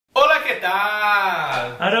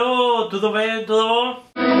tal? Alô, tudo bem? Tudo bom?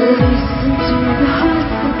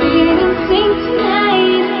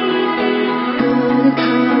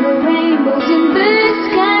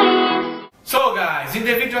 So guys, in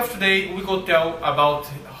the video of today we will tell about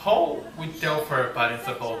how we tell for our parents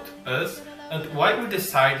about us and why we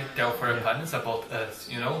decide to tell for our parents about us,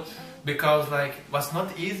 you know? Because like, it was not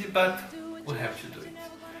easy, but we have to do it.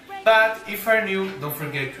 But if you're new, don't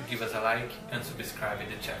forget to give us a like and subscribe in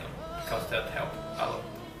the channel, because that helps a lot.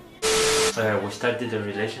 We started a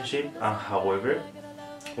relationship, and however,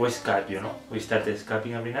 we Skype, you know? We started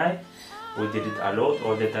Skyping every night. We did it a lot,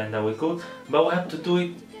 all the time that we could, but we have to do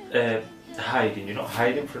it hiding, you know,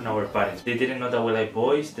 hiding from our parents. They didn't know that we like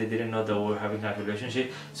boys, they didn't know that we were having a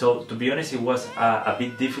relationship. So to be honest, it was a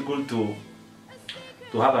bit difficult to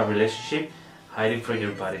have a relationship hiding from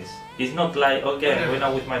your parents. It's not like, okay, I'm going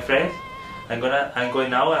out with my friends, I'm going out and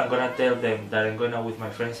I'm gonna tell them that I'm going out with my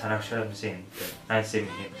friends and actually I'm seeing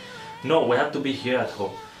him. No, we have to be here at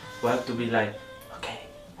home. We have to be like, okay,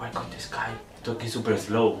 we're going to Skype, talking super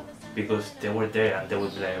slow, because they were there and they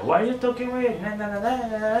would be like, why are you talking with? Nah, nah, nah,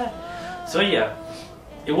 nah, nah. So yeah,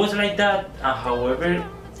 it was like that, and however,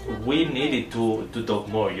 we needed to talk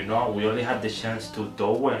more, you know. We only had the chance to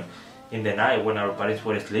talk when in the night when our parents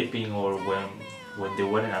were sleeping or when they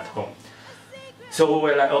weren't at home. So we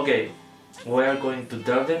were like, okay, we are going to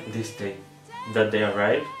tell them this day. That they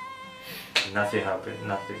arrived, nothing happened,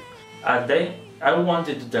 nothing. And then I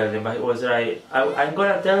wanted to tell them, but it was like, I'm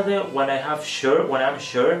gonna tell them when I'm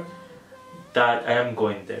sure that I am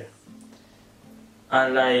going there.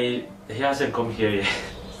 And like, he hasn't come here yet.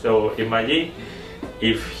 So imagine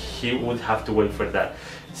if he would have to wait for that.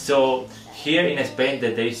 So here in Spain,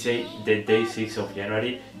 the day 6th of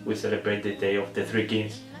January, we celebrate the day of the Three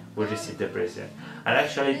Kings. We receive the present. And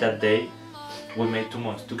actually that day, we made 2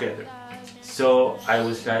 months together. So I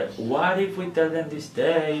was like, what if we tell them this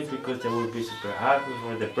day, because they would be super happy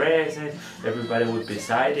for the present, everybody would be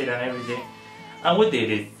excited and everything. And we did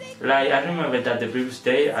it. Like, I remember that the previous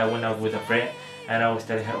day I went out with a friend and I was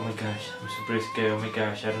telling her, oh my gosh, I'm super scared, oh my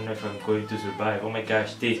gosh, I don't know if I'm going to survive, oh my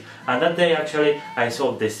gosh, this. And that day actually I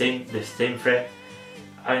saw the same friend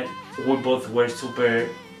and we both were super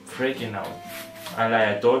freaking out. And like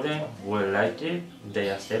I told them, we like it, they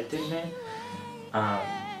accepted me.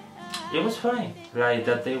 It was fine. Like,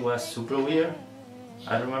 that day was super weird.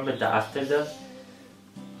 I remember that after that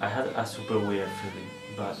I had a super weird feeling,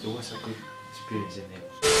 but it was a good experience in it.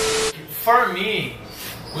 For me,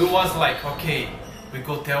 we was like, okay, we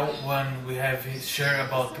go tell when we have share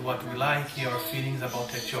about what we like, our feelings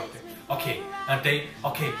about each other. Okay, and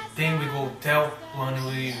then we go tell when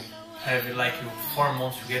we have like 4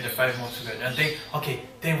 months together, 5 months together, and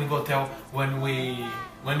then we go tell when we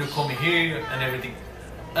come here and everything.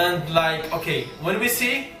 And like, okay, when we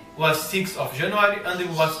see was 6th of January and it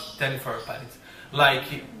was telling for our parents. Like,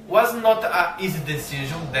 it was not an easy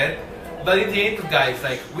decision that, but in the end, guys,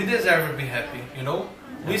 like, we deserve to be happy, you know?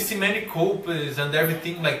 We see many couples and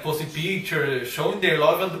everything, like posting pictures, showing their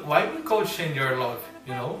love, and why we could share your love,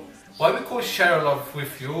 you know? Why we could share our love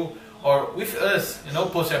with you or with us, you know,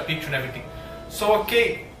 post a picture and everything. So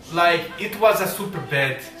okay, like, it was a super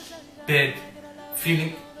bad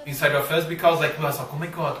feeling inside of us, because like, we was like, oh my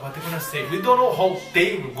god, what are they gonna say? We don't know how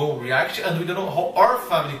they will go react, and we don't know how our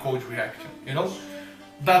family could react, you know?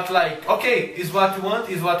 But like, okay, is what you want,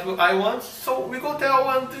 is what I want, so we go tell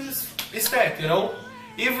and expect, you know?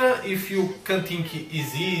 Even if you can think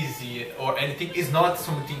it's easy or anything, it's not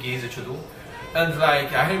something easy to do. And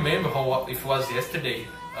like, I remember how it was yesterday,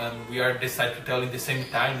 and we are decided to tell in the same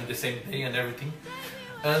time, in the same day and everything.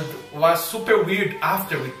 And was super weird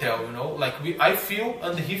after we tell, you know, like I feel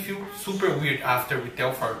and he feel super weird after we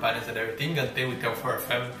tell for our parents and everything, and then we tell for our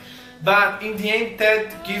family. But in the end,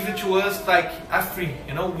 that gives it to us like a free,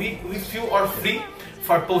 you know, we feel our free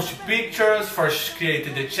for post pictures, for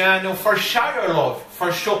creating the channel, for share our love,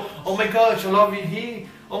 for show, oh my god, you love me,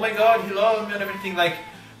 oh my god, he loves me and everything, like,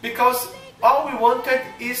 because all we wanted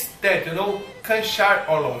is that, you know, can share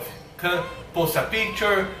our love, can post a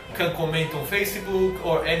picture, can comment on Facebook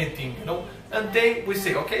or anything, you know. And then we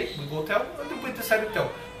say, okay, we go tell, and we decide to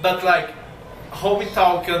tell. But like, how we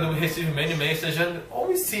talk and we receive many messages, and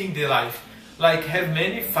always see in the life, like, have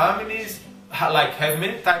many families, like have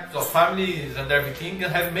many types of families and everything,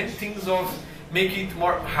 and have many things of make it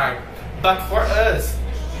more hard. But for us,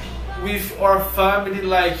 with our family,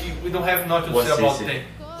 like, we don't have nothing to say about them.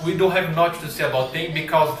 We don't have nothing to say about them,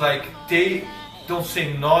 because like, they don't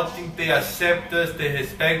say nothing, they accept us, they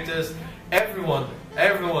respect us, everyone,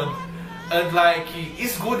 and like,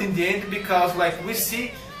 it's good in the end, because like, we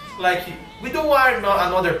see like we don't are not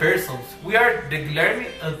another persons. We are the Guilherme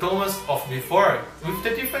and Tomás of before, with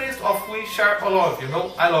the difference of we share a lot, you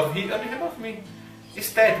know. I love him and he loves me.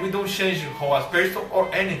 Instead, we don't change how as person or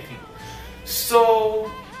anything. So,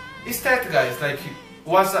 instead, guys, like,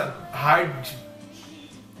 was a hard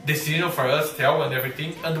decision for us, tell and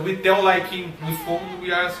everything, and we tell like in with phone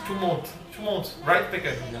we are 2 months, right,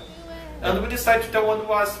 Pecan? Yeah. And we decided to tell one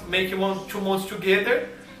was making 2 months together,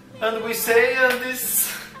 and we say, and this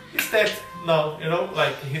is that now, you know,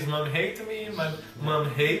 like his mom hates me, my mom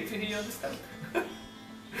hates he understand.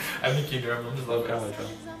 I'm kidding, our mom is love us.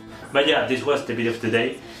 But yeah, this was the video of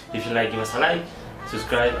today. If you like, give us a like,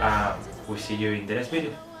 subscribe, and we'll see you in the next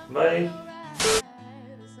video. Bye!